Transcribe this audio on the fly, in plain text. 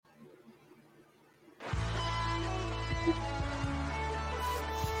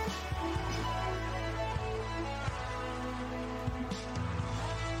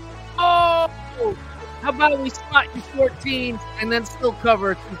about we spot you 14 and then still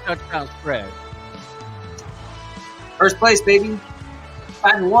cover a 2-touchdown spread? First place, baby.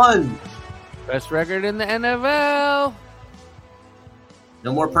 5-1. Best record in the NFL.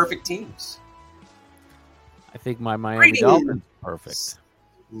 No more perfect teams. I think my Miami Dolphins are perfect.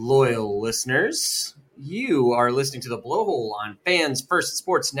 Loyal listeners, you are listening to the Blowhole on Fans First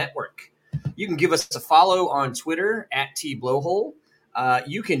Sports Network. You can give us a follow on Twitter at @TBlowhole.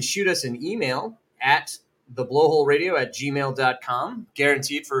 You can shoot us an email at theblowholeradio@gmail.com,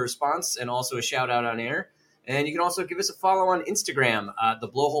 guaranteed for a response and also a shout out on air. And you can also give us a follow on Instagram, the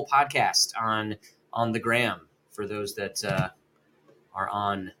Blowhole Podcast on the gram, for those that are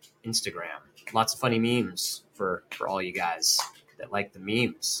on Instagram. Lots of funny memes for all you guys that like the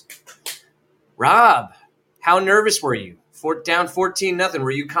memes. Rob, how nervous were you? Down 14-0. Were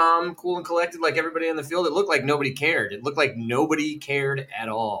you calm, cool, and collected like everybody on the field? It looked like nobody cared. It looked like nobody cared at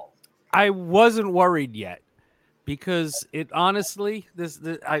all. I wasn't worried yet because it honestly,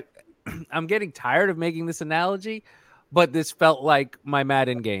 I'm getting tired of making this analogy, but this felt like my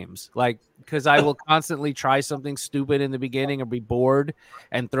Madden games. Like, because I will constantly try something stupid in the beginning or be bored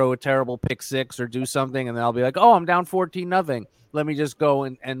and throw a terrible pick six or do something, and then I'll be like, oh, I'm down 14-0. Let me just go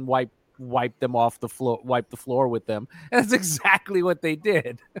and wipe them off the floor, wipe the floor with them. And that's exactly what they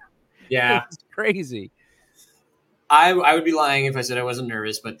did. Yeah. It's crazy. I would be lying if I said I wasn't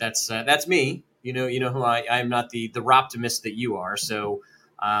nervous, but that's me. You know who I'm not the optimist that you are. So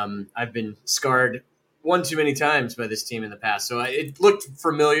I've been scarred one too many times by this team in the past. So it looked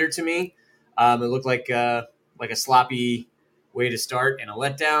familiar to me. It looked like a sloppy way to start and a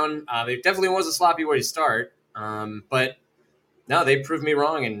letdown. It definitely was a sloppy way to start. But no, they proved me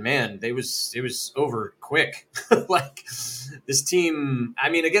wrong, and man, it was over quick. Like this team, I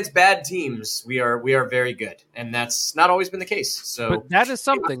mean, against bad teams, we are very good, and that's not always been the case. So but that is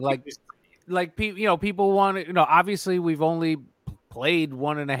something people want to, obviously we've only played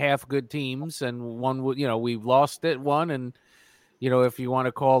 1.5 good teams, and one, we've lost it one, and if you want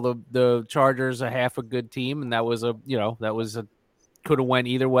to call the Chargers a half a good team, and that was could have went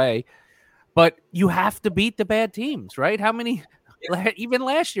either way. But you have to beat the bad teams, right? How many? Even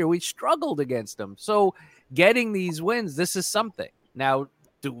last year, we struggled against them. So getting these wins, this is something. Now,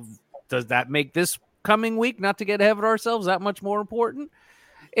 does that make this coming week, not to get ahead of ourselves, that much more important?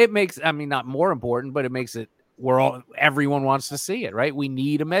 It makes, not more important, but it makes it everyone wants to see it, right? We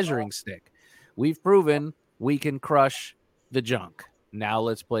need a measuring stick. We've proven we can crush the junk. Now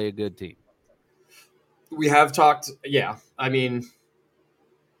let's play a good team. We have talked, yeah. I mean,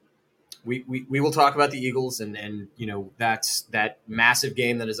 we will talk about the Eagles and that's that massive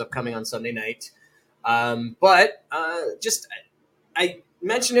game that is upcoming on Sunday night. But I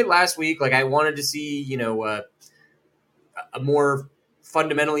mentioned it last week. Like I wanted to see, a more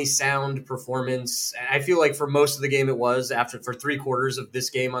fundamentally sound performance. I feel like for most of the game it was. For 3 quarters of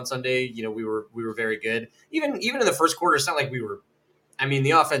this game on Sunday, we were very good. Even in the first quarter, it's not like we were. I mean,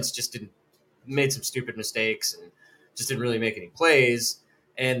 the offense just made some stupid mistakes and just didn't really make any plays.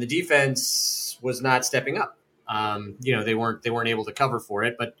 And the defense was not stepping up. They weren't able to cover for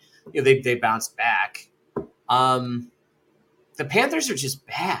it, but they bounced back. The Panthers are just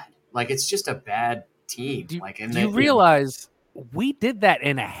bad. Like it's just a bad team. Do you realize we did that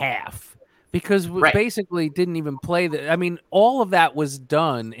in a half because we basically didn't even play all of that was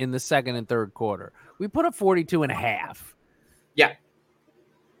done in the second and third quarter. We put up 42.5. Yeah.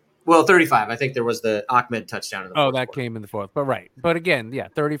 Well, 35. I think there was the Ahmed touchdown in the fourth quarter. Came in the fourth. But right. But again,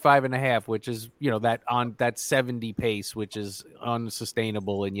 35.5, which is, that on that 70 pace, which is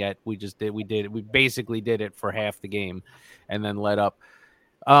unsustainable. And yet we basically did it for half the game and then let up.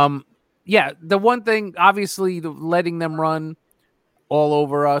 The one thing, obviously, letting them run all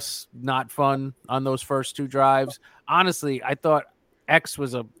over us, not fun on those first 2 drives. Honestly, I thought X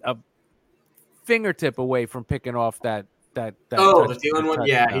was a fingertip away from picking off that the Thielen one,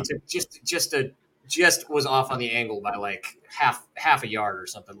 yeah, he took just was off on the angle by like half a yard or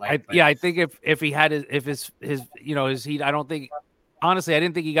something like. I think if he had his heat, I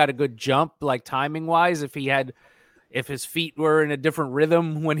didn't think he got a good jump like timing wise. If his feet were in a different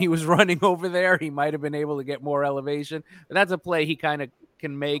rhythm when he was running over there, he might have been able to get more elevation. But that's a play he kind of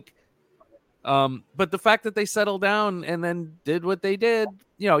can make. But the fact that they settled down and then did what they did,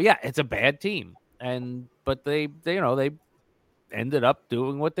 it's a bad team. But they ended up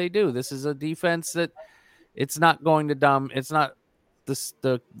doing what they do. This is a defense that it's not going to it's not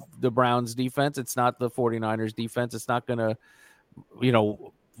the Browns defense. It's not the 49ers defense. It's not going to,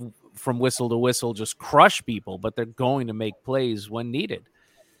 from whistle to whistle, just crush people, but they're going to make plays when needed.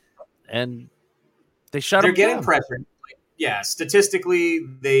 And they shut them down. They're getting pressure. statistically,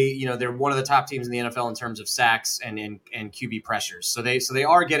 they're one of the top teams in the NFL in terms of sacks and QB pressures. So they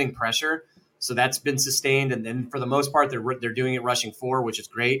are getting pressure. So that's been sustained, and then for the most part, they're doing it rushing 4, which is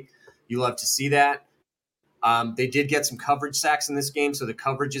great. You love to see that. They did get some coverage sacks in this game, so the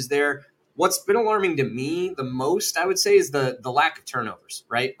coverage is there. What's been alarming to me the most, I would say, is the lack of turnovers,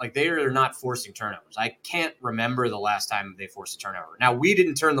 right? Like, they are not forcing turnovers. I can't remember the last time they forced a turnover. Now, we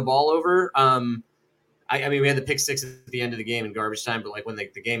didn't turn the ball over. I mean, we had the pick 6 at the end of the game in garbage time, but like when the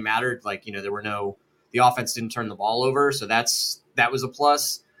game mattered, like, the offense didn't turn the ball over. So that was a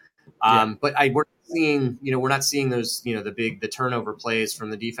plus. But we're not seeing those, the turnover plays from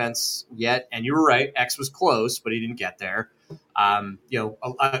the defense yet. And you were right. X was close, but he didn't get there.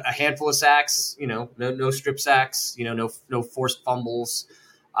 A handful of sacks, no strip sacks, no forced fumbles.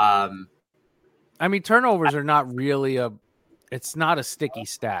 I mean, turnovers are not really it's not a sticky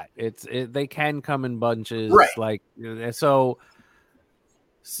stat. They can come in bunches. Right. Like, so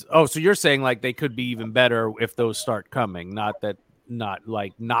you're saying like they could be even better if those start coming, not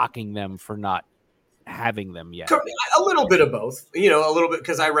like knocking them for not having them yet. A little bit of both, a little bit,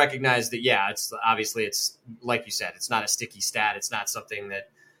 because I recognize that, it's obviously, it's like you said, it's not a sticky stat. It's not something that,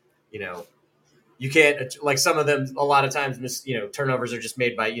 you can't, like, some of them a lot of times, turnovers are just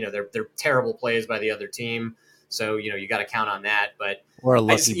made by, they're terrible plays by the other team. So, you got to count on that. But or a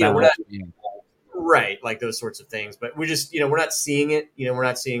lucky bounce. Right, like those sorts of things. But we just, we're not seeing it. We're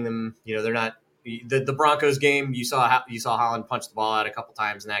not seeing them. They're not the Broncos game. You saw Holland punch the ball out a couple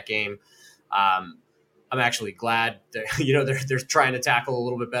times in that game. I'm actually glad that they're trying to tackle a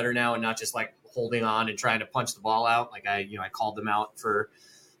little bit better now and not just like holding on and trying to punch the ball out. Like I called them out for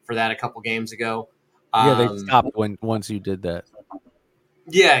that a couple games ago. They stopped once you did that.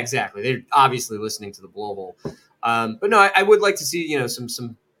 Yeah, exactly. They're obviously listening to the Blowhole. But no, I would like to see,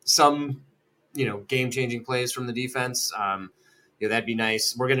 some game-changing plays from the defense. That'd be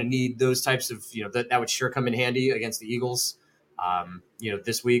nice. We're going to need those types of, that would sure come in handy against the Eagles,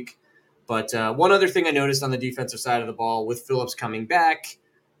 this week. But one other thing I noticed on the defensive side of the ball with Phillips coming back,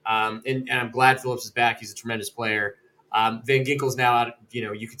 and I'm glad Phillips is back. He's a tremendous player. Van Ginkel's now out.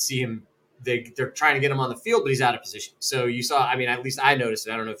 You could see him. They're trying to get him on the field, but he's out of position. So you saw. I mean, at least I noticed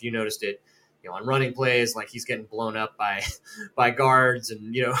it. I don't know if you noticed it. On running plays, like he's getting blown up by guards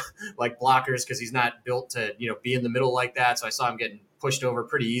and like blockers because he's not built to be in the middle like that. So I saw him getting pushed over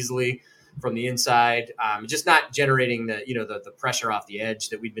pretty easily from the inside, just not generating the pressure off the edge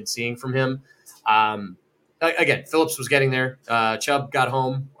that we've been seeing from him. Again, Phillips was getting there. Chubb got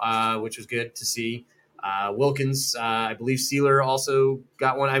home, which was good to see. Wilkins, I believe Sealer also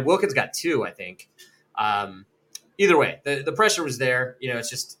got one. Wilkins got 2, I think. Either way, the pressure was there. It's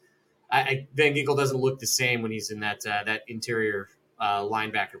just Van Ginkel doesn't look the same when he's in that interior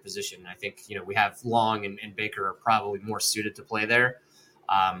linebacker position. I think we have Long and Baker are probably more suited to play there.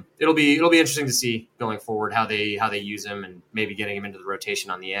 It'll be interesting to see going forward how they use him and maybe getting him into the rotation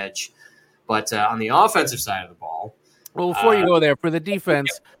on the edge. But on the offensive side of the ball, well, before you go there for the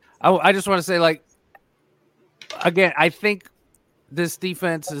defense, I just want to say, like, again, I think this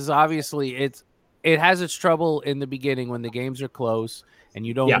defense is obviously it has its trouble in the beginning when the games are close and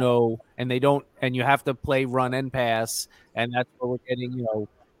you don't know, and you have to play run and pass, and that's where we're getting,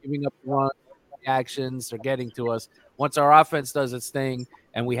 giving up the run actions. They're getting to us. Once our offense does its thing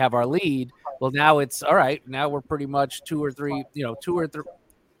and we have our lead, well, now it's all right. Now we're pretty much two or three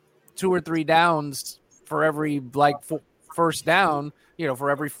downs for every first down, for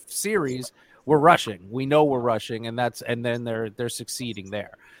every series. We're rushing. We know we're rushing, and then they're succeeding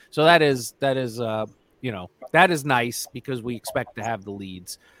there. So that is nice because we expect to have the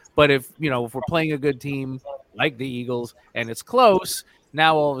leads. But if we're playing a good team like the Eagles and it's close,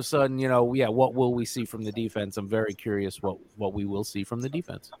 now all of a sudden, what will we see from the defense? I'm very curious what we will see from the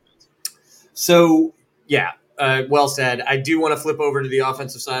defense. So, well said. I do want to flip over to the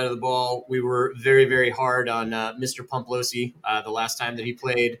offensive side of the ball. We were very, very hard on Mr. Pumplosi the last time that he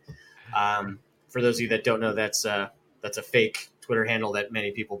played. For those of you that don't know, that's a fake Twitter handle that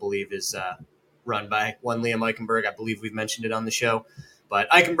many people believe is run by one Liam Eichenberg. I believe we've mentioned it on the show. But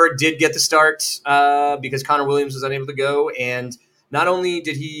Eichenberg did get the start because Connor Williams was unable to go. And not only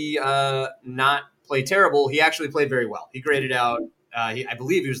did he not play terrible, he actually played very well. He graded out, I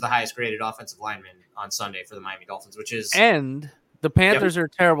believe he was the highest graded offensive lineman on Sunday for the Miami Dolphins, which is... And the Panthers are a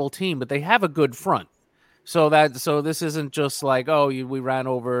terrible team, but they have a good front. So this isn't just like, we ran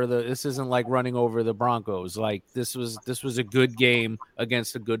over this isn't like running over the Broncos. Like this was a good game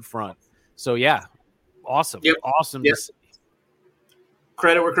against a good front. So awesome. Yep. Awesome yep. to see.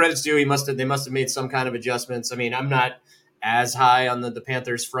 Credit where credit's due. They must have made some kind of adjustments. I mean, I'm not as high on the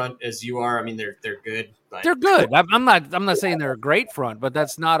Panthers front as you are. I mean, they're good, but They're good. I'm not saying they're a great front, but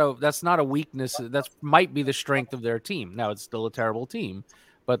that's not a weakness. That might be the strength of their team. Now it's still a terrible team,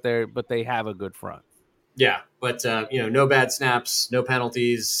 but they have a good front. yeah, but no bad snaps, no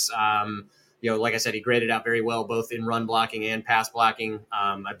penalties. Like I said, he graded out very well both in run blocking and pass blocking.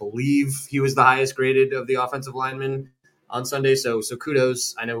 I believe he was the highest graded of the offensive linemen on Sunday. So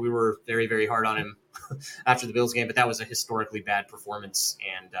kudos. I know we were very, very hard on him after the Bills game, but that was a historically bad performance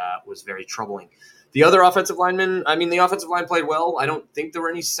and was very troubling. The other offensive linemen, the offensive line played well. I don't think there were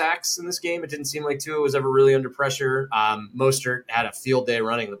any sacks in this game. It didn't seem like Tua was ever really under pressure. Mostert had a field day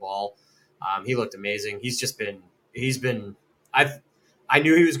running the ball. He looked amazing. I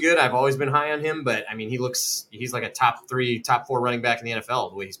knew he was good. I've always been high on him, but he's like a top 3, top 4 running back in the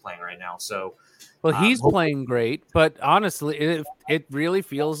NFL the way he's playing right now. So, well, he's playing great, but honestly, it really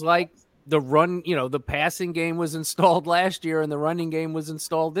feels like the passing game was installed last year and the running game was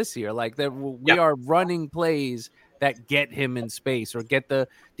installed this year. Like we are running plays that get him in space or get the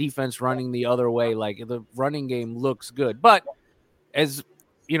defense running the other way. Like the running game looks good, but as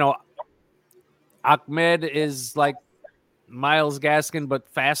you know, Ahmed is like Myles Gaskin, but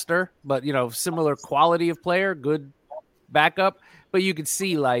faster, but similar quality of player, good backup. But you could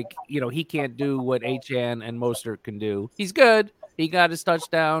see he can't do what Achane and Mostert can do. He's good. He got his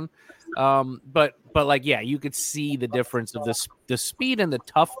touchdown. But you could see the difference of the speed and the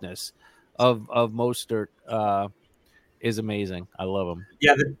toughness of Mostert is amazing. I love him.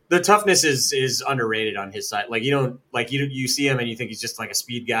 Yeah, the toughness is underrated on his side. Like you see him and you think he's just like a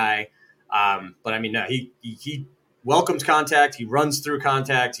speed guy. But no, he welcomes contact. He runs through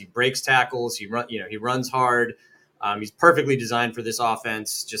contact. He breaks tackles. He runs hard. He's perfectly designed for this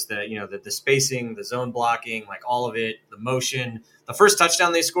offense. Just the spacing, the zone blocking, like all of it, the motion. The first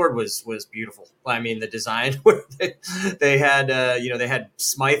touchdown they scored was beautiful. The design where they had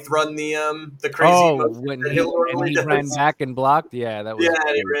Smythe run the crazy when he ran back and blocked. Yeah, that was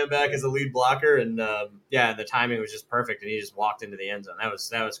and he ran back as a lead blocker, and the timing was just perfect, and he just walked into the end zone. That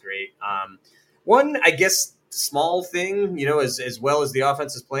was great. One, I guess, small thing, as well as the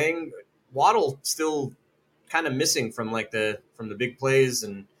offense is playing, Waddle still kind of missing from the big plays,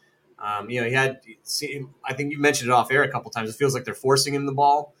 and he had. I think you mentioned it off air a couple times. It feels like they're forcing him the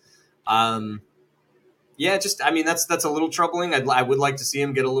ball. That's a little troubling. I would like to see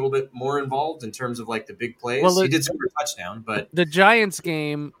him get a little bit more involved in terms of like the big plays. Well, he did score a touchdown, but the Giants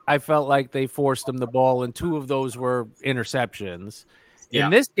game, I felt like they forced him the ball, and 2 of those were interceptions. In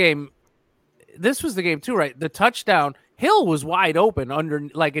this game, this was the game too, right? The touchdown, Hill was wide open under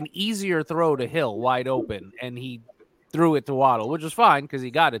like an easier throw to Hill, wide open, and he threw it to Waddle, which was fine because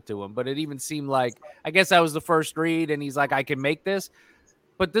he got it to him. But it even seemed like, I guess that was the first read, and he's like, I can make this.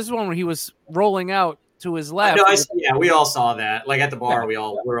 But this one where he was rolling out to his left. We all saw that. Like at the bar,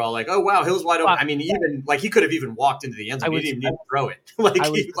 we're all like, "Oh wow, Hill's wide open." Even like he could have even walked into the end zone. He didn't even need to throw it.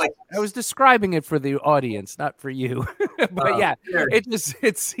 I was describing it for the audience, not for you. But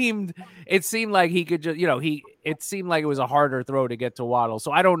it seemed like he could just, it seemed like it was a harder throw to get to Waddle.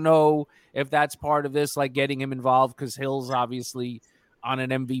 So I don't know if that's part of this, like getting him involved, because Hill's obviously on an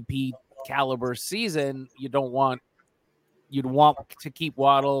MVP caliber season. You'd want to keep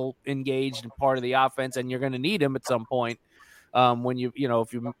Waddle engaged and part of the offense, and you're going to need him at some point. When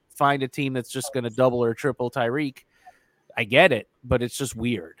if you find a team that's just going to double or triple Tyreek, I get it, but it's just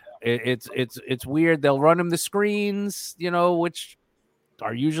weird. It's weird. They'll run him the screens, which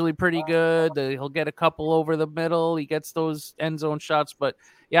are usually pretty good. He'll get a couple over the middle. He gets those end zone shots, but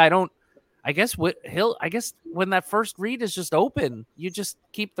I guess when that first read is just open, you just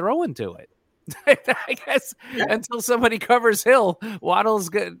keep throwing to it. I guess until somebody covers Hill, Waddle's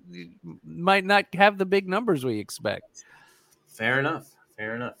good, might not have the big numbers we expect. Fair enough.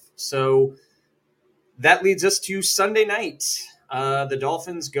 So that leads us to Sunday night. The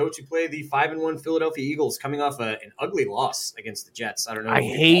Dolphins go to play the 5-1 Philadelphia Eagles, coming off an ugly loss against the Jets. I don't know. I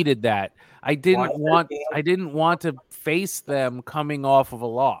hated that. I didn't want to face them coming off of a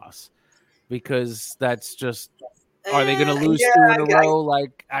loss, because that's just. Are they going to lose 2 in a row?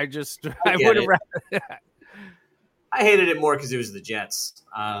 I would have rather. I hated it more because it was the Jets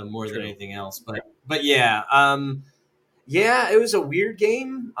more than anything else. But yeah, it was a weird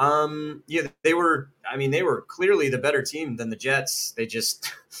game. They were clearly the better team than the Jets. They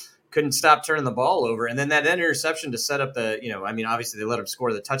just couldn't stop turning the ball over, and then that interception to set up obviously they let them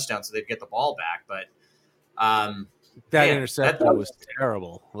score the touchdown so they'd get the ball back, but that interception was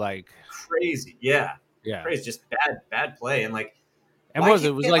terrible, like crazy. Yeah. Crazy, just bad play, and it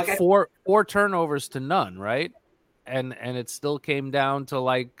was like four turnovers to none, right? And it still came down to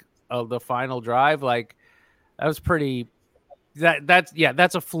the final drive. Like that was pretty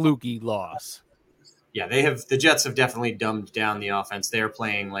That's a fluky loss. Yeah, the Jets have definitely dumbed down the offense. They're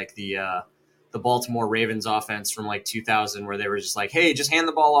playing like the Baltimore Ravens offense from like 2000, where they were just like, hey, just hand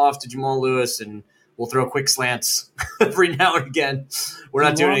the ball off to Jamal Lewis and we'll throw quick slants every now and again. We're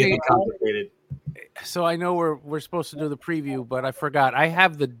not doing anything complicated. So I know we're supposed to do the preview, but I forgot. I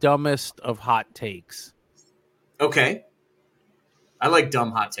have the dumbest of hot takes. Okay. I like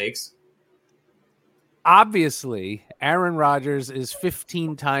dumb hot takes. Obviously, Aaron Rodgers is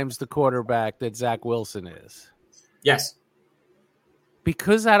 15 times the quarterback that Zach Wilson is. Yes.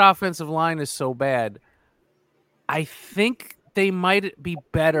 Because that offensive line is so bad, I think they might be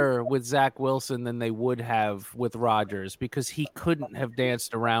better with Zach Wilson than they would have with Rodgers, because he couldn't have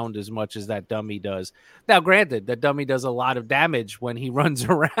danced around as much as that dummy does. Now, granted, that dummy does a lot of damage when he runs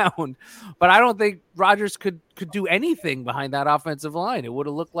around, but I don't think Rodgers could do anything behind that offensive line. It would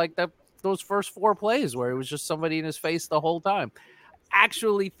have looked like those first 4 plays where it was just somebody in his face the whole time.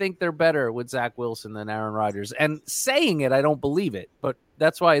 Actually think they're better with Zach Wilson than Aaron Rodgers. And saying it, I don't believe it, but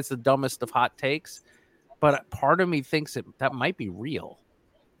that's why it's the dumbest of hot takes. But part of me thinks that might be real.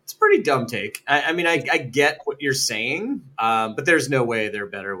 It's a pretty dumb take. I mean, I get what you're saying, but there's no way they're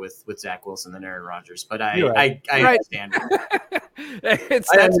better with Zach Wilson than Aaron Rodgers. But I understand.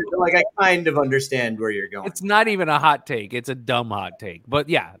 I kind of understand where you're going. It's not even a hot take. It's a dumb hot take. But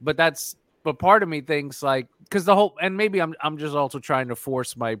yeah, but part of me thinks like, because and maybe I'm just also trying to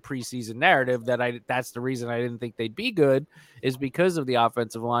force my preseason narrative that's the reason I didn't think they'd be good, is because of the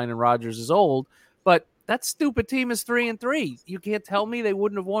offensive line and Rodgers is old. But that stupid team is 3-3. You can't tell me they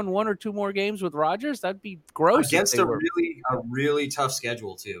wouldn't have won 1 or 2 more games with Rodgers. That'd be gross. Against a really tough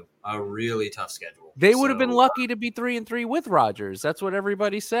schedule too. A really tough schedule. They would have been lucky to be 3-3 with Rodgers. That's what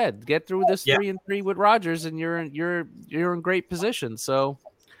everybody said. Get through this 3-3 with Rodgers, and you're in great position. So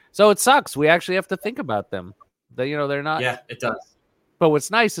it sucks. We actually have to think about them. They're not. Yeah, it does. But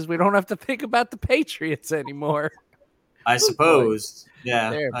what's nice is we don't have to think about the Patriots anymore. I suppose.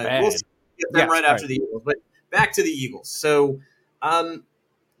 Yeah, they're bad. We'll get them after the Eagles. But back to the Eagles. So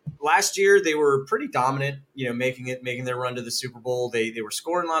last year they were pretty dominant. Making their run to the Super Bowl. They were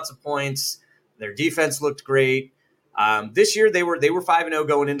scoring lots of points. Their defense looked great. This year they were 5-0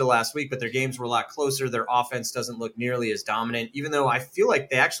 going into last week, but their games were a lot closer. Their offense doesn't look nearly as dominant, even though I feel like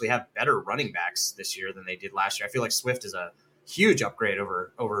they actually have better running backs this year than they did last year. I feel like Swift is a huge upgrade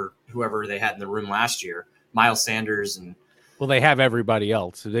over whoever they had in the room last year, Miles Sanders. And well, they have everybody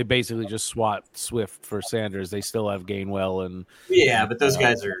else. They basically just swapped Swift for Sanders. They still have Gainwell and but those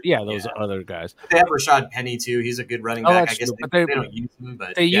guys are other guys. They have Rashad Penny too. He's a good running back. I guess they don't use him,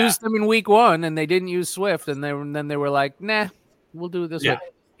 but they used him in week 1 and they didn't use Swift, and then they were like, nah, we'll do it this way.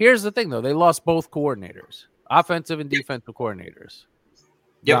 Here's the thing though, they lost both coordinators, offensive and defensive coordinators,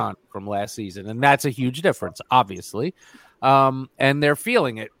 gone from last season, and that's a huge difference, obviously. And they're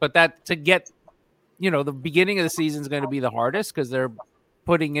feeling it, but that to get. The beginning of the season is going to be the hardest because they're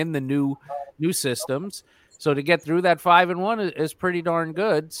putting in the new systems. So to get through that 5-1 is pretty darn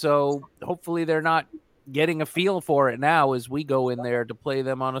good. So hopefully they're not getting a feel for it now as we go in there to play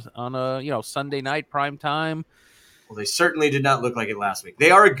them on a Sunday night prime time. Well, they certainly did not look like it last week. They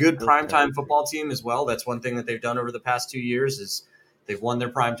are a good primetime football team as well. That's one thing that they've done over the past 2 years is they've won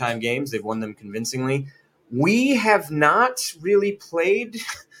their primetime games. They've won them convincingly. We have not really played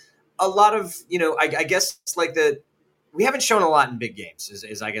a lot of, I guess like we haven't shown a lot in big games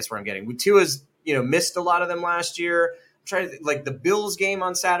is I guess where I'm getting. Tua's, missed a lot of them last year. I'm trying to like the Bills game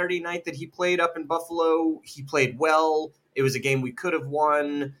on Saturday night that he played up in Buffalo. He played well. It was a game we could have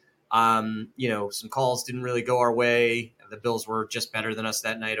won. Some calls didn't really go our way. The Bills were just better than us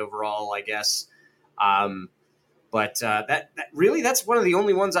that night overall, I guess. But that really, that's one of the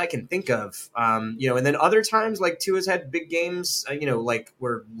only ones I can think of. And then other times, like Tua's had big games,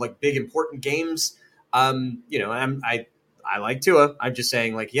 were like big important games. I like Tua. I'm just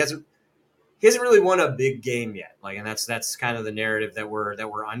saying, like he hasn't really won a big game yet. Like, and that's kind of the narrative that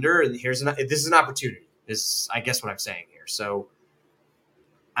we're under. And this is an opportunity. Is I guess what I'm saying here. So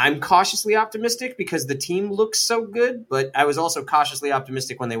I'm cautiously optimistic because the team looks so good, but I was also cautiously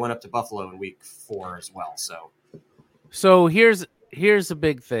optimistic when they went up to Buffalo in week 4 as well. So here's a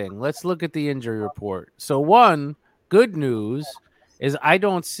big thing. Let's look at the injury report. So one good news is I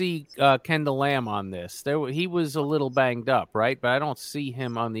don't see Kendall Lamb on this. He was a little banged up, right? But I don't see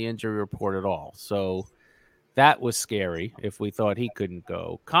him on the injury report at all. So that was scary if we thought he couldn't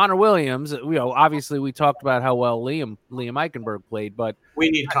go. Connor Williams, obviously we talked about how well Liam Eichenberg played, but we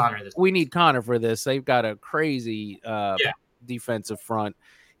need Connor. We need Connor for this. They've got a crazy defensive front.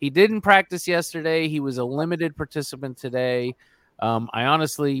 He didn't practice yesterday. He was a limited participant today. I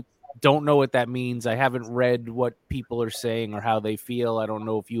honestly don't know what that means. I haven't read what people are saying or how they feel. I don't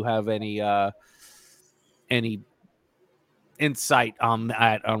know if you have any insight on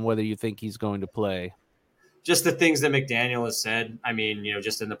that, on whether you think he's going to play. Just the things that McDaniel has said. I mean,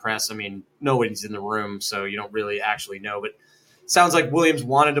 just in the press. I mean, nobody's in the room, so you don't really actually know. But sounds like Williams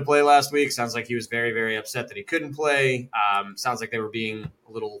wanted to play last week. Sounds like he was very, very upset that he couldn't play. Sounds like they were being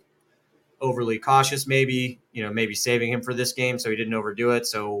a little overly cautious, maybe saving him for this game so he didn't overdo it.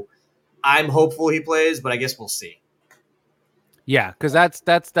 So I'm hopeful he plays, but I guess we'll see. Yeah, because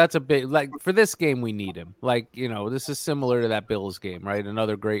that's a big, like, for this game we need him. Like, this is similar to that Bills game, right?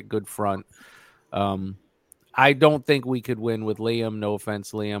 Another good front. I don't think we could win with Liam. No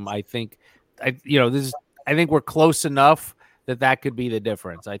offense, Liam. I think we're close enough that could be the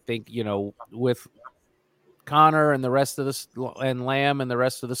difference. I think, with Connor and the rest of and Lamb and the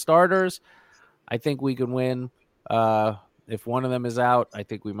rest of the starters, I think we can win. If one of them is out, I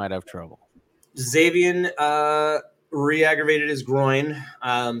think we might have trouble. Xavier re-aggravated his groin,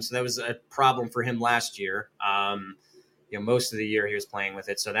 so that was a problem for him last year. Most of the year he was playing with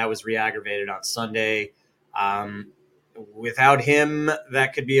it, so that was re-aggravated on Sunday. Without him,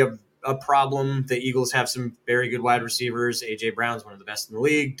 that could be a problem. The Eagles have some very good wide receivers. A.J. Brown's one of the best in the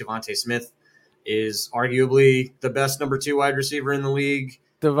league. Devontae Smith is arguably the best number 2 wide receiver in the league.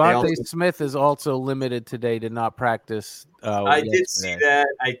 Devontae Smith is also limited today to not practice. I did see that.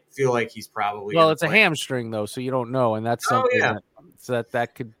 I feel like he's probably it's a hamstring though, so you don't know, and that's something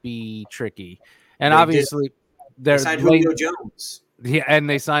that could be tricky. And obviously, they signed Julio Jones. Yeah, and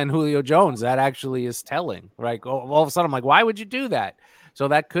they signed Julio Jones. That actually is telling, right? All of a sudden, I'm like, why would you do that? So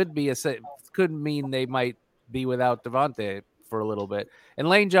that could mean they might be without Devontae for a little bit. And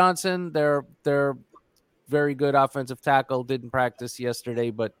Lane Johnson, they're very good offensive tackle, didn't practice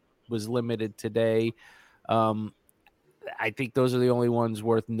yesterday, but was limited today. I think those are the only ones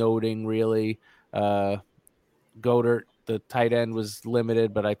worth noting, really. Goddard, the tight end, was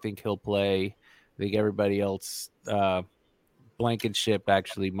limited, but I think he'll play. I think everybody else, Blankenship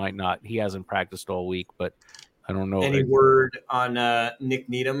actually might not. He hasn't practiced all week, but I don't know. Any word on Nick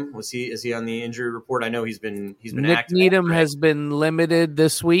Needham? Is he on the injury report? I know he's been Nick active. Nick Needham has been limited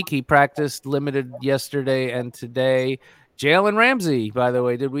this week. He practiced limited yesterday and today. Jalen Ramsey, by the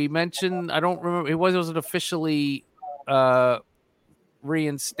way, did we mention? I don't remember. He wasn't officially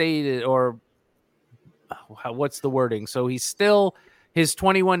reinstated, or what's the wording? So he's still, his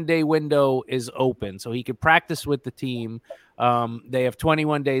 21-day window is open, so he could practice with the team. They have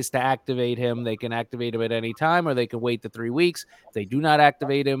 21 days to activate him. They can activate him at any time, or they can wait the 3 weeks. If they do not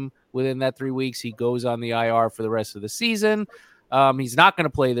activate him within that 3 weeks, he goes on the IR for the rest of the season. He's not going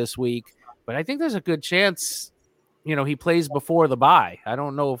to play this week, but I think there's a good chance, he plays before the bye. I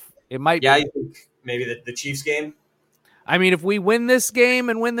don't know if it might. Yeah, I think maybe the Chiefs game. I mean, if we win this game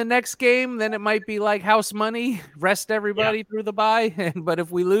and win the next game, then it might be like house money, rest everybody through the bye. But if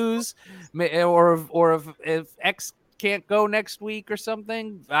we lose, or if X can't go next week or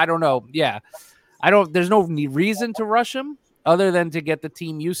something, I don't know. Yeah, there's no reason to rush him other than to get the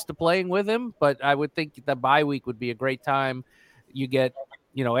team used to playing with him. But I would think the bye week would be a great time. You get,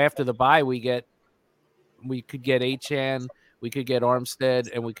 after the bye, we could get Achane, we could get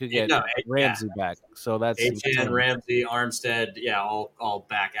Armstead, and we could get Ramsey back. So that's Achane, Ramsey, Armstead, all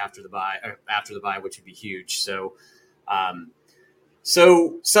back after the bye, which would be huge. So,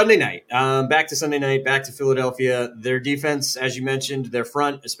 Sunday night, back to Philadelphia. Their defense, as you mentioned, their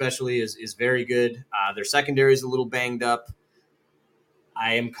front especially is very good. Their secondary is a little banged up.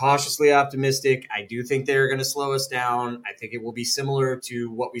 I am cautiously optimistic. I do think they're going to slow us down. I think it will be similar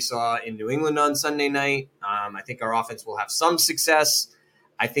to what we saw in New England on Sunday night. I think our offense will have some success.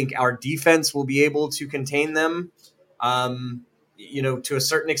 I think our defense will be able to contain them, to a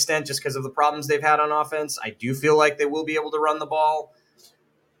certain extent, just because of the problems they've had on offense. I do feel like they will be able to run the ball.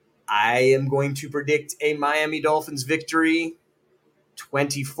 I am going to predict a Miami Dolphins victory,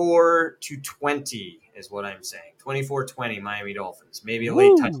 24-20 is what I'm saying. 24-20 Miami Dolphins. Maybe a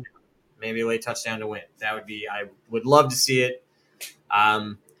late touchdown to win. I would love to see it.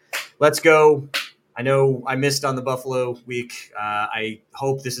 Let's go. I know I missed on the Buffalo week. I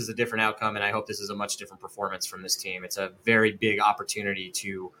hope this is a different outcome, and I hope this is a much different performance from this team. It's a very big opportunity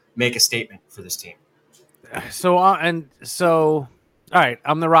to make a statement for this team. So, all right,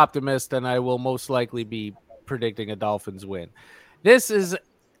 I'm the optimist, and I will most likely be predicting a Dolphins win. This is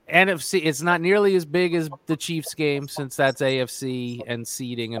NFC. It's not nearly as big as the Chiefs game, since that's AFC and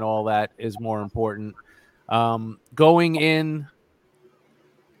seeding and all that is more important. Going in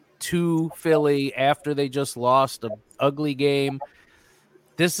to Philly after they just lost an ugly game,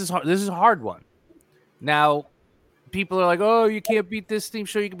 this is a hard one. Now, people are like, "Oh, you can't beat this team."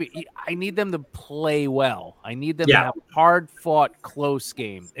 Sure, you can beat. I need them to play well. I need them to Yeah. have a hard-fought, close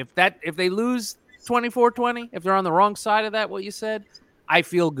game. If they lose 24-20, if they're on the wrong side of that, what you said, I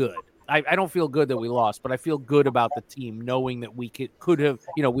feel good. I don't feel good that we lost, but I feel good about the team knowing that we could have,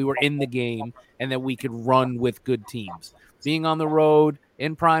 we were in the game and that we could run with good teams. Being on the road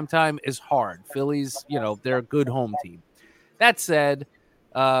in prime time is hard. Phillies, they're a good home team. That said,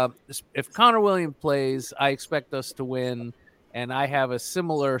 if Connor Williams plays, I expect us to win, and I have a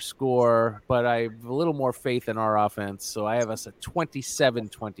similar score, but I have a little more faith in our offense, so I have us at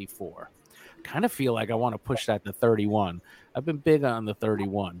 27-24. Kind of feel like I want to push that to 31. I've been big on the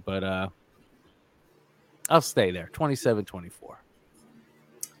 31, but I'll stay there, 27-24.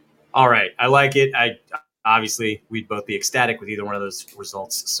 All right. I like it. Obviously, we'd both be ecstatic with either one of those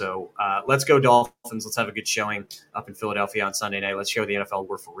results. So let's go Dolphins. Let's have a good showing up in Philadelphia on Sunday night. Let's show the NFL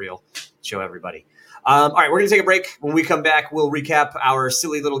we're for real. Show everybody. All right, we're going to take a break. When we come back, we'll recap our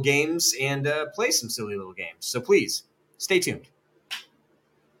silly little games and play some silly little games. So please, stay tuned.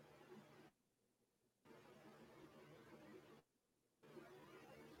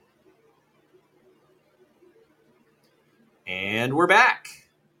 And we're back.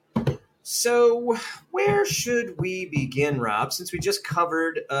 So where should we begin, Rob? Since we just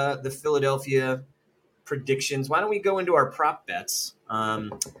covered the Philadelphia predictions, why don't we go into our prop bets?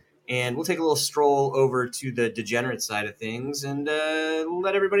 And we'll take a little stroll over to the degenerate side of things and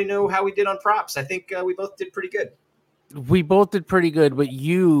let everybody know how we did on props. I think we both did pretty good. We both did pretty good, but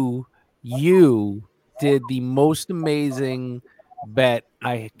you did the most amazing bet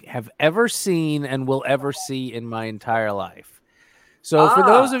I have ever seen and will ever see in my entire life. So for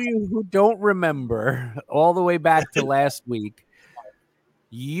those of you who don't remember, all the way back to last week,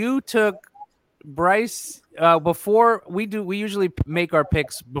 you took Bryce before we usually make our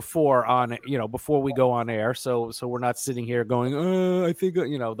picks before we go on air. So we're not sitting here going, I think,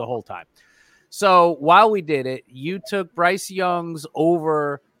 the whole time. So while we did it, you took Bryce Young's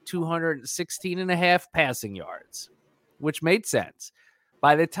over 216.5 passing yards, which made sense.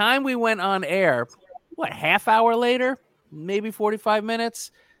 By the time we went on air, half hour later, maybe 45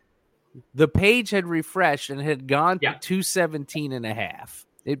 minutes, the page had refreshed and had gone to 217.5.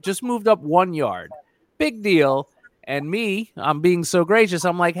 It just moved up 1 yard. Big deal. And I'm being so gracious.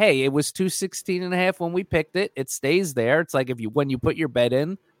 I'm like, hey, it was 216.5 when we picked it. It stays there. It's like when you put your bet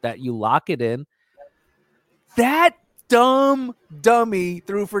in, that you lock it in. That dummy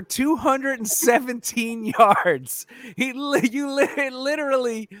threw for 217 yards. You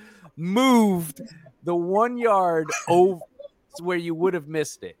literally moved the 1 yard over where you would have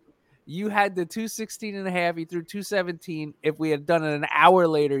missed it. You had the 216.5. He threw 217. If we had done it an hour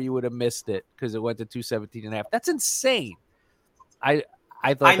later, you would have missed it because it went to 217.5. That's insane. I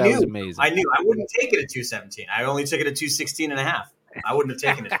thought that was amazing. I knew I wouldn't take it at 217. I only took it at 216.5. I wouldn't have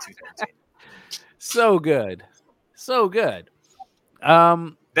taken it at 217. So good. So good.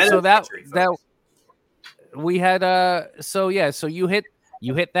 So that we had so you hit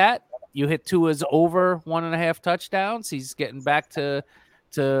that. You hit Tua's over 1.5 touchdowns. He's getting back to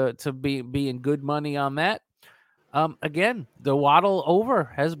being good money on that. Again, the Waddle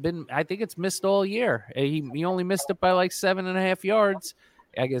over has been, I think it's missed all year. He only missed it by like 7.5 yards.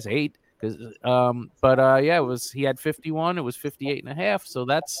 I guess 8. It was, he had 51. It was 58.5. So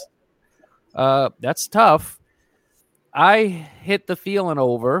that's tough. I hit the Thielen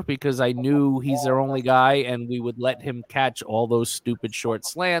over because I knew he's their only guy and we would let him catch all those stupid short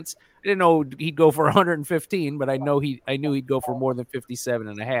slants. I didn't know he'd go for 115, but I knew he'd go for more than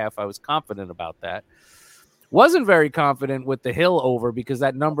 57.5. I was confident about that. Wasn't very confident with the Hill over because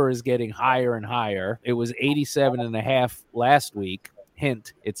that number is getting higher and higher. It was 87.5 last week.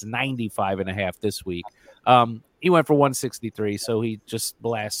 Hint, it's 95.5 this week. He went for 163, so he just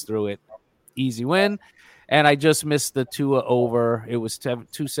blasts through it. Easy win. And I just missed the Tua over. It was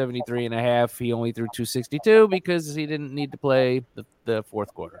 273.5. He only threw 262 because he didn't need to play the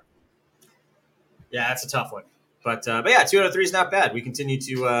fourth quarter. Yeah, that's a tough one. But 2 out of 3 is not bad. We continue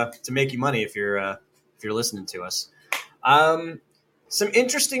to make you money if you're listening to us. Some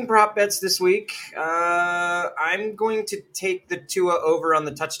interesting prop bets this week. I'm going to take the Tua over on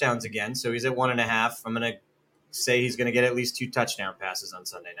the touchdowns again. So he's at 1.5. I'm going to say he's going to get at least 2 touchdown passes on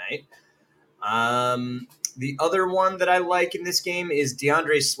Sunday night. The other one that I like in this game is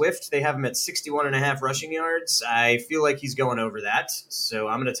DeAndre Swift. They have him at 61.5 rushing yards. I feel like he's going over that. So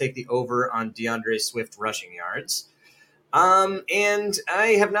I'm going to take the over on DeAndre Swift rushing yards. And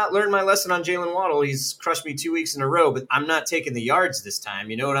I have not learned my lesson on Jalen Waddle. He's crushed me 2 weeks in a row, but I'm not taking the yards this time.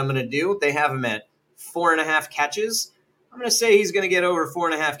 You know what I'm going to do? They have him at 4.5 catches. I'm going to say he's going to get over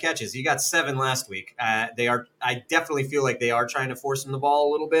 4.5 catches. He got 7 last week. I definitely feel like they are trying to force him the ball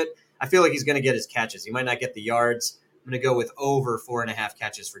a little bit. I feel like he's going to get his catches. He might not get the yards. I'm going to go with over 4.5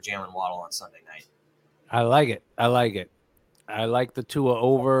 catches for Jalen Waddle on Sunday night. I like it. I like the Tua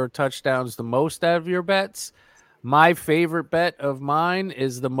over touchdowns the most out of your bets. My favorite bet of mine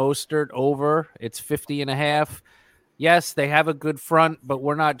is the Mostert over. It's 50.5. Yes, they have a good front, but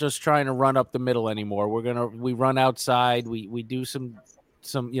we're not just trying to run up the middle anymore. We run outside. We do some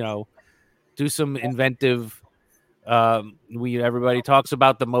do some inventive. Everybody talks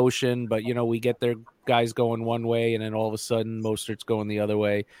about the motion, but we get their guys going one way, and then all of a sudden Mostert's going the other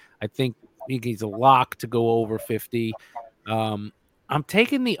way. I think he's a lock to go over 50. I'm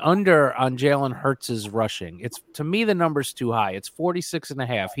taking the under on Jalen Hurts' rushing. It's, to me, the number's too high. It's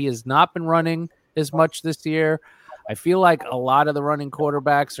 46.5. He has not been running as much this year. I feel like a lot of the running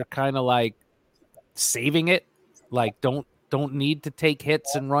quarterbacks are kind of like saving it, like don't need to take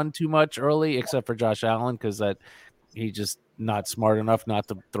hits and run too much early, except for Josh Allen, because he's just not smart enough not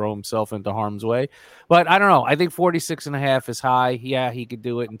to throw himself into harm's way. But I don't know. I think 46.5 is high. Yeah, he could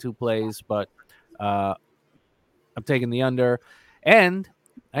do it in 2 plays, but I'm taking the under. And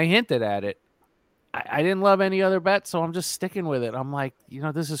I hinted at it. I didn't love any other bet, so I'm just sticking with it. I'm like,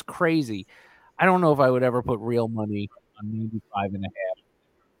 this is crazy. I don't know if I would ever put real money on 95.5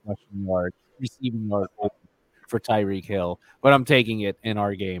 rushing yards, receiving yards for Tyreek Hill, but I'm taking it in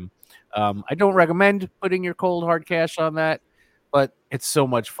our game. I don't recommend putting your cold hard cash on that, but it's so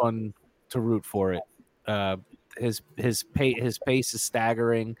much fun to root for it. His pace is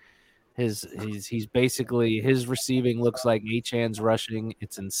staggering. He's basically, his receiving looks like Achan's rushing.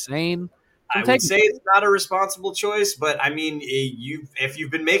 It's insane. I would say it's not a responsible choice, but I mean, if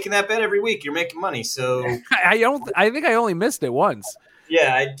you've been making that bet every week, you're making money. So I think I only missed it once.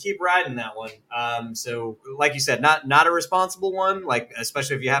 Yeah, I'd keep riding that one. So like you said, not a responsible one, like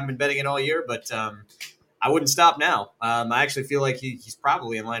especially if you haven't been betting it all year. But I wouldn't stop now. I actually feel like he's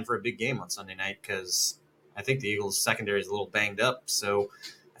probably in line for a big game on Sunday night because I think the Eagles' secondary is a little banged up. So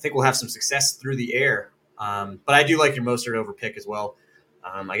I think we'll have some success through the air. But I do like your Mostert over pick as well.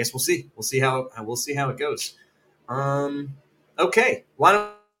 I guess we'll see. We'll see how it goes. Okay, why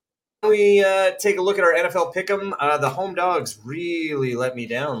don't we take a look at our NFL pick'em? The home dogs really let me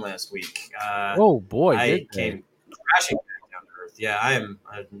down last week. Oh boy, I came crashing back down to earth. Yeah, I am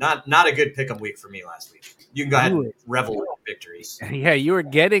not a good pick'em week for me last week. You can go ahead and revel in victories. Yeah, you were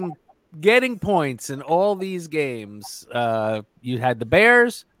getting points in all these games. You had the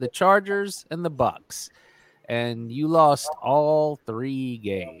Bears, the Chargers, and the Bucks, and you lost all 3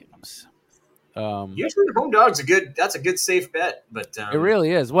 games. Usually the home dog's that's a good safe bet, but it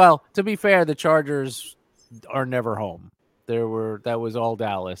really is. Well, to be fair, the Chargers are never home. That was all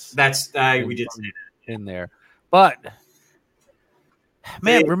Dallas. We did say that in there, but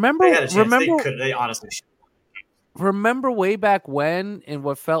man, remember they honestly should. Remember way back when, in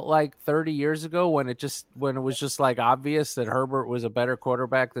what felt like 30 years ago, when it was just like obvious that Herbert was a better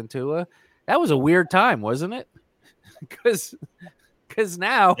quarterback than Tua? That was a weird time, wasn't it? Because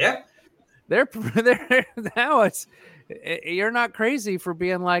now, yeah. They're now you're not crazy for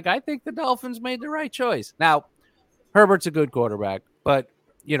being like, I think the Dolphins made the right choice. Now, Herbert's a good quarterback, but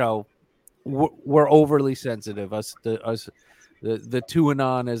we're overly sensitive. The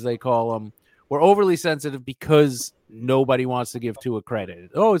two-anon, as they call them, we're overly sensitive because nobody wants to give Tua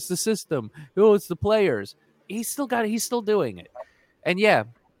credit. Oh, it's the system. Oh, it's the players. He's still doing it, and yeah,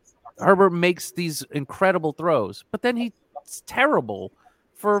 Herbert makes these incredible throws, but then he's terrible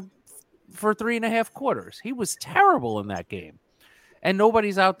for 3.5 quarters. He was terrible in that game. And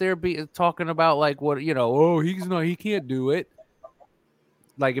nobody's out there talking about like he can't do it.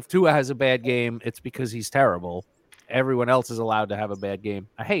 Like if Tua has a bad game, it's because he's terrible. Everyone else is allowed to have a bad game.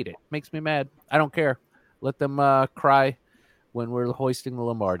 I hate it. Makes me mad. I don't care. Let them cry when we're hoisting the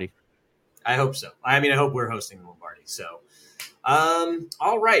Lombardi. I hope so. I mean, I hope we're hosting the Lombardi. So,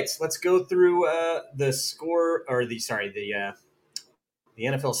 all right, let's go through the score or the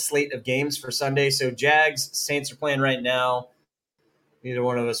NFL slate of games for Sunday. So Jags, Saints are playing right now. Neither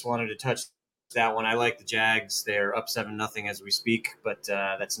one of us wanted to touch that one. I like the Jags. They're up 7-0 as we speak, but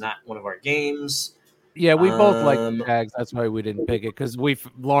that's not one of our games. Yeah, we both like the Jags. That's why we didn't pick it, because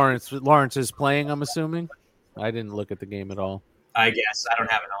Lawrence is playing, I'm assuming. I didn't look at the game at all. I guess. I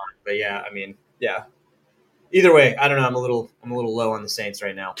don't have it on. But yeah, I mean, yeah. Either way, I don't know. I'm a little low on the Saints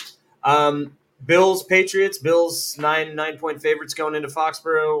right now. Bills, Patriots. Bills 9-point favorites going into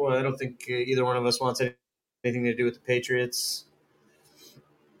Foxborough. I don't think either one of us wants anything to do with the Patriots.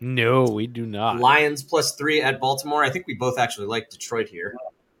 No, we do not. Lions +3 at Baltimore. I think we both actually like Detroit here.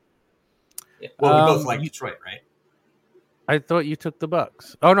 Yeah. Well, we both like Detroit, right? I thought you took the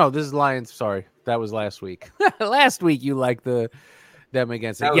Bucks. Oh no, this is Lions. Sorry, that was last week. Last week you liked them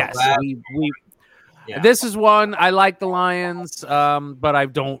against it. That was Yes, last. we. Yeah. This is one I like the Lions, but I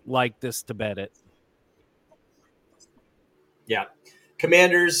don't like this to bet it. Yeah.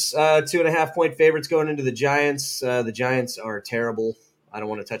 Commanders, 2.5-point favorites going into the Giants. The Giants are terrible. I don't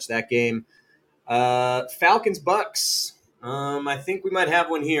want to touch that game. Falcons, Bucks. I think we might have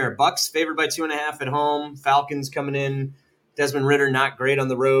one here. Bucks favored by 2.5 at home. Falcons coming in. Desmond Ridder not great on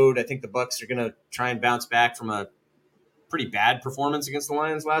the road. I think the Bucks are going to try and bounce back from a pretty bad performance against the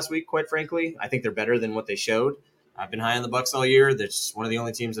Lions last week. Quite frankly, I think they're better than what they showed. I've been high on the Bucks all year. They're just one of the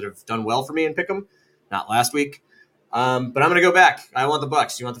only teams that have done well for me in Pick'em. Not last week, but I'm going to go back. I want the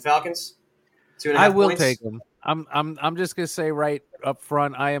Bucks. Do you want the Falcons? 2.5 I will points? take them. I'm just gonna say right up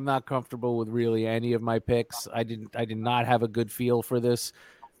front, I am not comfortable with really any of my picks. I did not have a good feel for this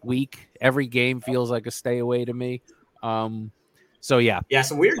week. Every game feels like a stay away to me. So yeah,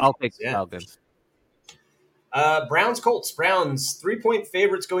 Some weird. I'll take the yeah. Falcons. Browns, Colts. Browns 3-point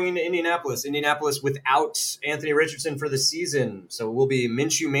favorites going into Indianapolis. Indianapolis without Anthony Richardson for the season, so it will be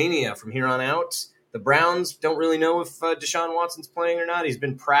Minshew mania from here on out. The Browns don't really know if Deshaun Watson's playing or not. He's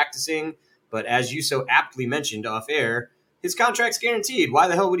been practicing. But as you so aptly mentioned off air, his contract's guaranteed. Why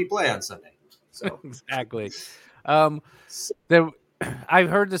the hell would he play on Sunday? So Exactly. I've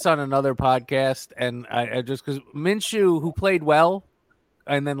heard this on another podcast, and I just because Minshew, who played well,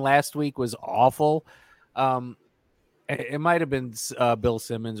 and then last week was awful. It might have been Bill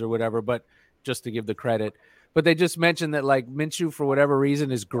Simmons or whatever, but just to give the credit. But they just mentioned that like Minshew, for whatever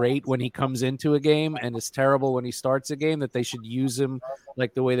reason, is great when he comes into a game and is terrible when he starts a game, that they should use him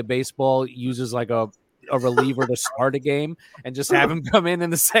like the way the baseball uses like a reliever to start a game and just have him come in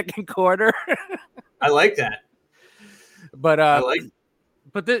the second quarter. I like that.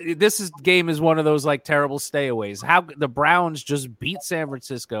 But this game is one of those like terrible stayaways. How the Browns just beat San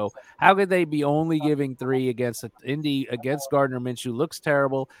Francisco? How could they be only giving 3 against Indy against Gardner Minshew? Looks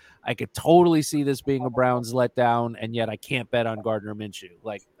terrible. I could totally see this being a Browns letdown, and yet I can't bet on Gardner Minshew.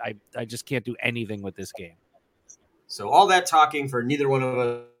 Like I just can't do anything with this game. So all that talking for neither one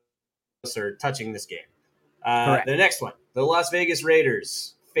of us are touching this game. The next one, the Las Vegas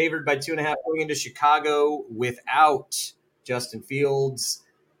Raiders, favored by 2.5 going into Chicago without Justin Fields.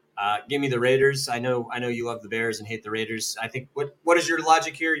 Give me the Raiders. I know you love the Bears and hate the Raiders. I think what is your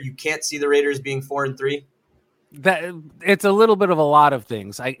logic here? You can't see the Raiders being 4-3? That it's a little bit of a lot of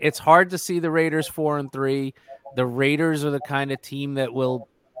things. It's hard to see the Raiders 4-3. The Raiders are the kind of team that will,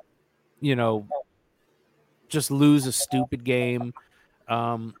 just lose a stupid game.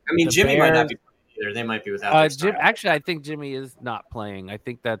 Jimmy might not be either. They might be without Jim. Actually, I think Jimmy is not playing. I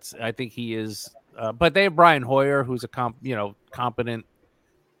think he is. But they have Brian Hoyer, who's a competent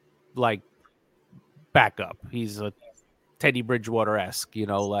like backup. He's a Teddy Bridgewater-esque,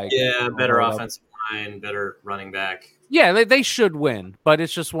 better offensive line, better running back. Yeah, they should win, but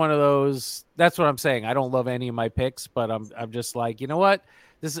it's just one of those. That's what I'm saying. I don't love any of my picks, but I'm just like, you know what?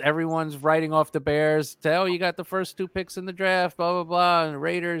 This is everyone's writing off the Bears. You got the first 2 picks in the draft, blah blah blah. And the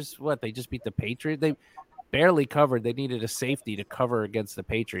Raiders, they just beat the Patriots. They barely covered. They needed a safety to cover against the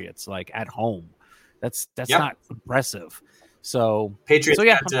Patriots, like at home. That's not impressive. So Patriots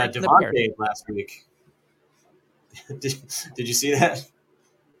got Devontae last week. Did you see that?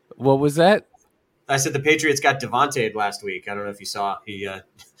 What was that? I said the Patriots got Devontae last week. I don't know if you saw.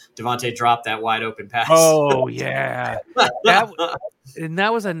 Devontae dropped that wide open pass. Oh yeah,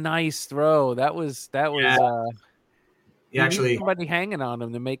 that was a nice throw. That was. He actually somebody hanging on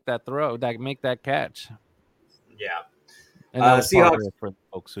him to make that throw, make that catch. Yeah. And Seahawks for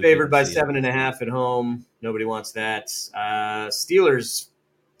folks favored by 7.5 at home. Nobody wants that. Steelers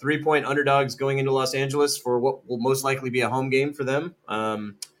 3-point underdogs going into Los Angeles for what will most likely be a home game for them.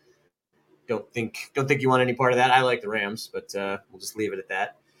 Don't think you want any part of that. I like the Rams, but we'll just leave it at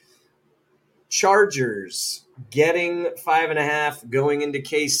that. Chargers getting 5.5 going into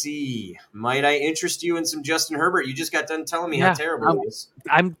KC. Might I interest you in some Justin Herbert? You just got done telling me how terrible he is.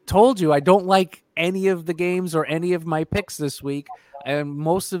 I'm told you I don't like any of the games or any of my picks this week, and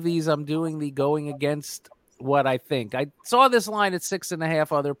most of these I'm doing the going against what I think. I saw this line at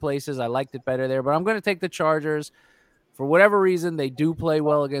 6.5 other places. I liked it better there, but I'm going to take the Chargers. For whatever reason, they do play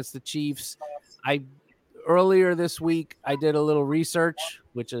well against the Chiefs. Earlier this week, I did a little research,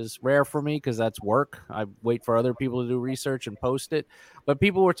 which is rare for me because that's work. I wait for other people to do research and post it. But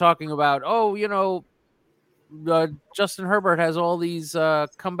people were talking about, Justin Herbert has all these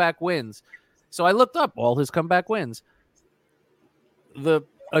comeback wins. So I looked up all his comeback wins. A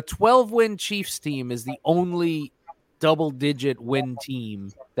 12-win Chiefs team is the only double-digit win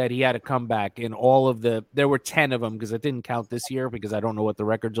team that he had a comeback in all of there were 10 of them, because it didn't count this year because I don't know what the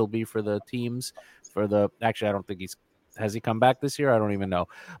records will be for the teams actually, I don't think has he come back this year? I don't even know.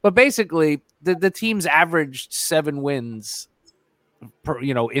 But basically the teams averaged 7 wins per,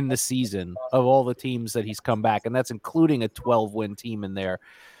 in the season of all the teams that he's come back. And that's including a 12-win team in there.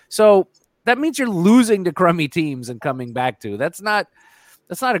 So that means you're losing to crummy teams and coming back to. That's not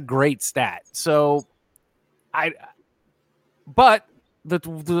a great stat. So but the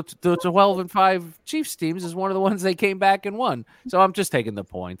 12-5 Chiefs teams is one of the ones they came back and won. So I'm just taking the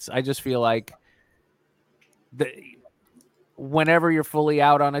points. I just feel like whenever you're fully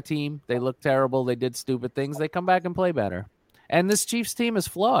out on a team, they look terrible, they did stupid things, they come back and play better. And this Chiefs team is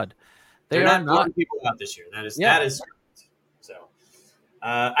flawed. They're not blowing people out this year. That is correct. So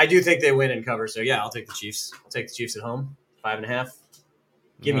I do think they win and cover. So yeah, I'll take the Chiefs. I'll take the Chiefs at home, 5.5.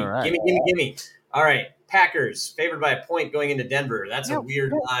 Give me. All right. Packers favored by a point going into Denver. That's a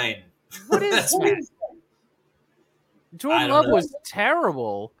weird line. What is that? Jordan Love was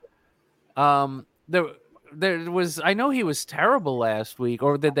terrible. There was, I know he was terrible last week,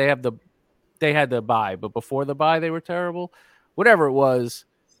 or did they had the bye, but before the bye they were terrible. Whatever it was,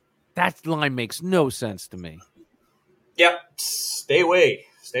 that line makes no sense to me. Yep. Stay away.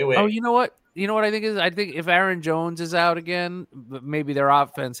 Oh, you know what? I think I think if Aaron Jones is out again, maybe their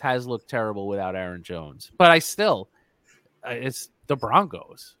offense has looked terrible without Aaron Jones. But it's the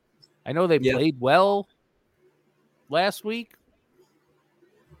Broncos. I know they played well last week,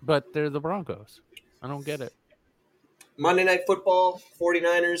 but they're the Broncos. I don't get it. Monday Night Football,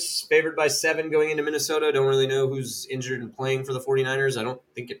 49ers favored by 7 going into Minnesota. Don't really know who's injured and playing for the 49ers. I don't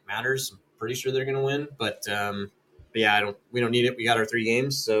think it matters. I'm pretty sure they're going to win, but yeah, we don't need it. We got our 3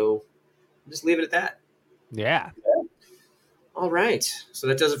 games, so just leave it at that. Yeah. All right. So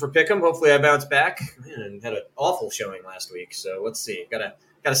that does it for Pick'em. Hopefully I bounce back. Man, had an awful showing last week. So let's see. Got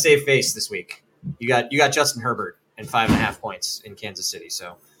to save face this week. You got Justin Herbert and 5.5 points in Kansas City.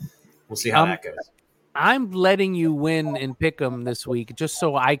 So we'll see how that goes. I'm letting you win in Pick'em this week just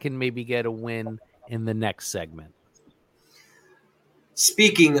so I can maybe get a win in the next segment.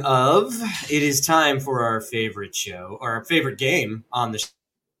 Speaking of, it is time for our favorite show, or our favorite game on the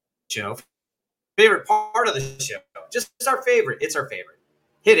show. Favorite part of the show. Just our favorite. It's our favorite.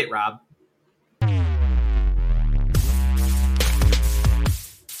 Hit it, Rob.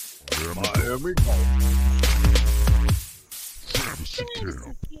 Miami.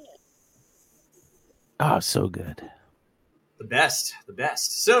 Oh, so good. The best.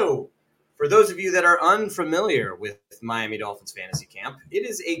 So, for those of you that are unfamiliar with Miami Dolphins Fantasy Camp, it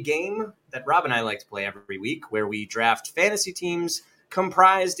is a game that Rob and I like to play every week where we draft fantasy teams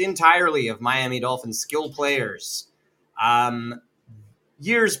comprised entirely of Miami Dolphins skill players.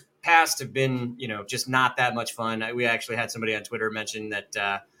 Years past have been, just not that much fun. We actually had somebody on Twitter mention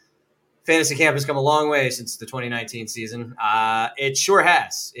that Fantasy Camp has come a long way since the 2019 season. It sure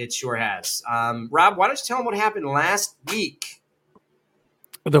has. Rob, why don't you tell them what happened last week?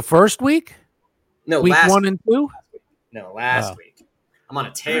 The first week? No, week last 1 and 2? No, last week. I'm on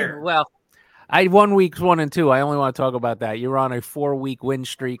a tear. Well, I won weeks 1 and 2. I only want to talk about that. You're on a 4-week win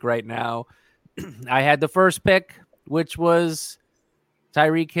streak right now. I had the first pick, which was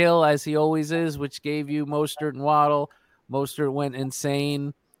Tyreek Hill, as he always is, which gave you Mostert and Waddle. Mostert went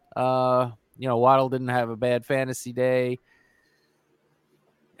insane. Waddle didn't have a bad fantasy day.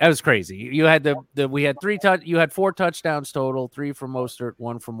 That was crazy. You had we had 4 touchdowns total, 3 from Mostert,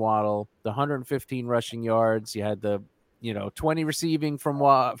 1 from Waddle, the 115 rushing yards. You had the 20 receiving from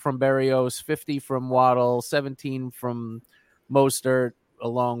Berrios, 50 from Waddle, 17 from Mostert,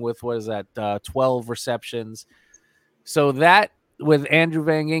 along with 12 receptions. So that, with Andrew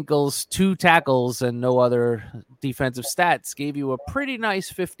Van Ginkel's 2 tackles and no other defensive stats, gave you a pretty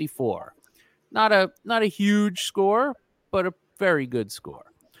nice 54. Not a huge score, but a very good score.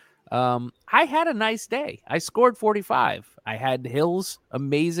 I had a nice day. I scored 45. I had Hill's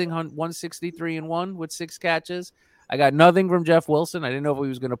amazing 163-1 with 6 catches. I got nothing from Jeff Wilson. I didn't know if he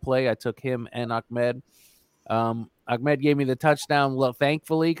was going to play. I took him and Ahmed. Ahmed gave me the touchdown,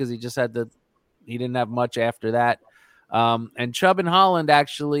 thankfully, because he didn't have much after that. And Chubb and Holland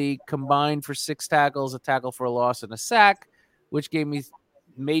actually combined for 6 tackles, a tackle for a loss, and a sack, which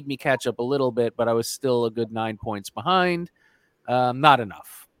made me catch up a little bit, but I was still a good 9 points behind. Not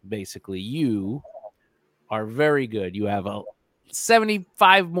enough, basically. You are very good. You have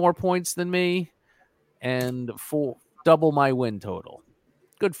 75 more points than me and double my win total.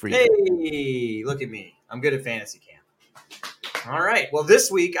 Good for you. Hey, look at me. I'm good at fantasy camp. All right. Well,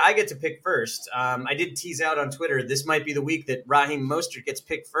 this week I get to pick first. I did tease out on Twitter, this might be the week that Raheem Mostert gets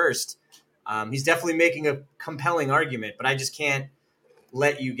picked first. He's definitely making a compelling argument, but I just can't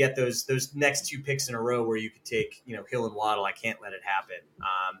let you get those next 2 picks in a row where you could take, Hill and Waddle. I can't let it happen.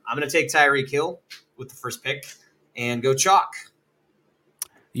 I'm going to take Tyreek Hill with the first pick and go chalk.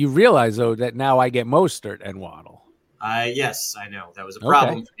 You realize, though, that now I get Mostert and Waddle. Yes, I know. That was a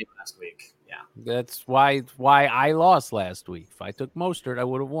problem for me last week. Yeah. That's why I lost last week. If I took Mostert, I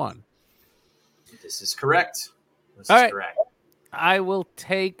would have won. This is correct. Correct. I will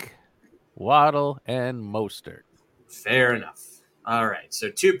take Waddle and Mostert. Fair enough. All right. So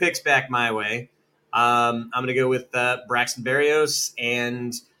 2 picks back my way. I'm going to go with Braxton Berrios,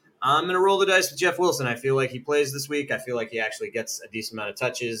 and I'm going to roll the dice with Jeff Wilson. I feel like he plays this week. I feel like he actually gets a decent amount of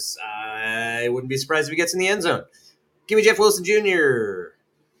touches. I wouldn't be surprised if he gets in the end zone. Give me Jeff Wilson Jr.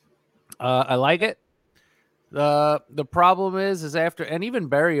 I like it. The problem is after, and even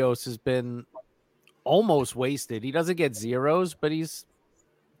Berrios has been almost wasted. He doesn't get zeros, but he's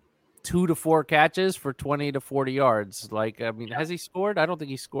 2 to 4 catches for 20 to 40 yards. Has he scored? I don't think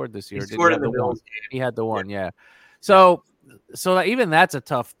he scored this year. He scored in the Bills game. He had the one, yeah. So even that's a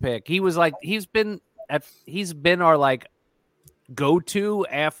tough pick. He was he's been our go-to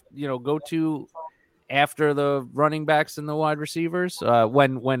after the running backs and the wide receivers.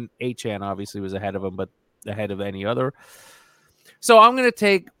 When Achane obviously was ahead of him, but ahead of any other. So I'm going to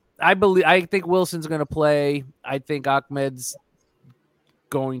take. I think Wilson's going to play. I think Ahmed's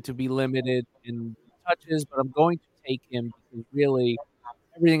going to be limited in touches, but I'm going to take him because really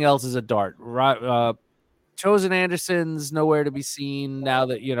everything else is a dart. Chosen Anderson's nowhere to be seen now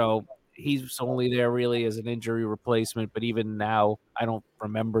that, he's only there really as an injury replacement. But even now, I don't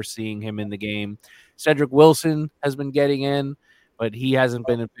remember seeing him in the game. Cedric Wilson has been getting in, but he hasn't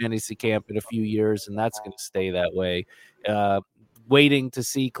been in fantasy camp in a few years, and that's going to stay that way. Waiting to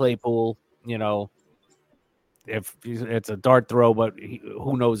see Claypool, if it's a dart throw, but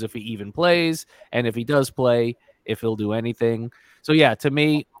who knows if he even plays, and if he does play, if he'll do anything. So yeah, to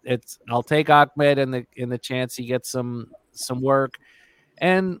me, I'll take Ahmed in the chance he gets some work,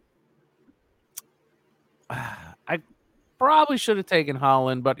 and I probably should have taken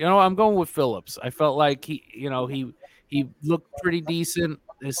Holland, but I'm going with Phillips. I felt like he looked pretty decent.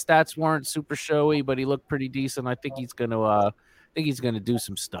 His stats weren't super showy, but he looked pretty decent. I think he's gonna do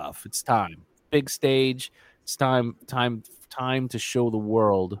some stuff. It's time, big stage. It's time to show the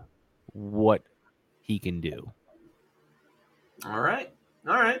world what he can do. All right.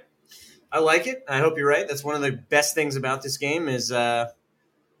 I like it. I hope you're right. That's one of the best things about this game is no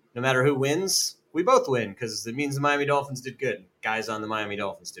matter who wins, we both win because it means the Miami Dolphins did good. Guys on the Miami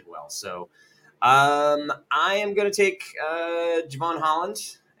Dolphins did well. So I am going to take Javon Holland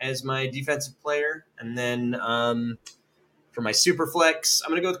as my defensive player. And then for my super flex, I'm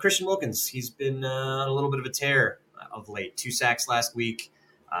going to go with Christian Wilkins. He's been on a little bit of a tear of late. 2 sacks last week.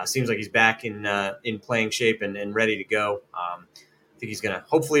 Seems like he's back in playing shape and ready to go. I think he's going to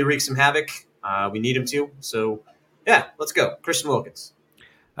hopefully wreak some havoc. We need him to. So, yeah, let's go. Christian Wilkins.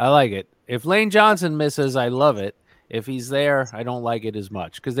 I like it. If Lane Johnson misses, I love it. If he's there, I don't like it as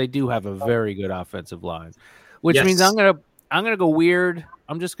much because they do have a very good offensive line, which means I'm gonna go weird.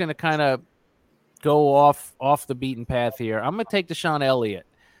 I'm just gonna kind of go off the beaten path here. I'm gonna take Deshaun Elliott.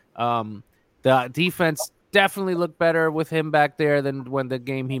 The defense definitely looked better with him back there than when the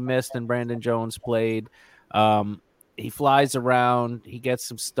game he missed and Brandon Jones played. He flies around. He gets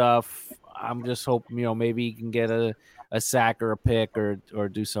some stuff. I'm just hoping, maybe he can get a sack or a pick or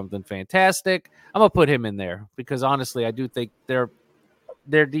do something fantastic. I'm going to put him in there because honestly, I do think their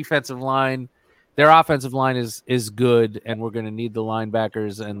defensive line, their offensive line is good, and we're going to need the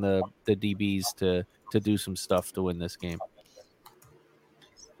linebackers and the DBs to do some stuff to win this game.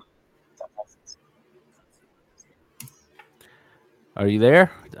 Are you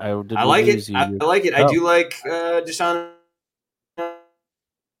there? I like it. I like it. I do like Deshaun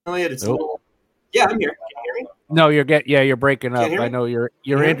Elliott. Yeah, I'm here. Can you hear me? No, you're breaking up. I know your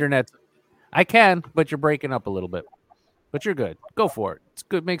internet. I can, but you're breaking up a little bit. But you're good. Go for it. It's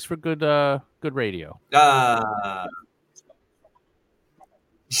good. Makes for good radio.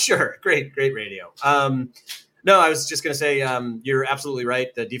 Sure. Great radio. No, I was just going to say you're absolutely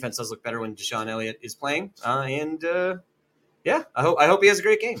right. The defense does look better when Deshaun Elliott is playing. Yeah, I hope he has a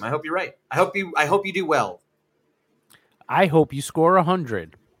great game. I hope you're right. I hope you do well. I hope you score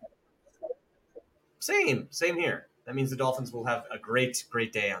 100. Same here. That means the Dolphins will have a great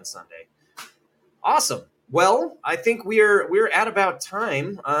day on Sunday. Awesome. Well, I think we're at about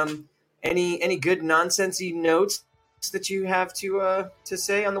time. Any good nonsensy notes that you have to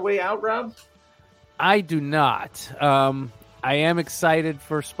say on the way out, Rob? I do not. I am excited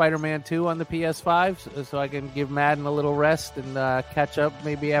for Spider-Man 2 on the PS5, so I can give Madden a little rest and catch up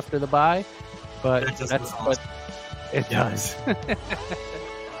maybe after the bye. But It does.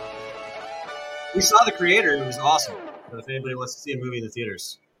 We saw The Creator. It was awesome. But if anybody wants to see a movie in the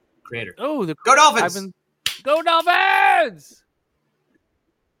theaters, Creator. Oh, Go Dolphins! Go Dolphins!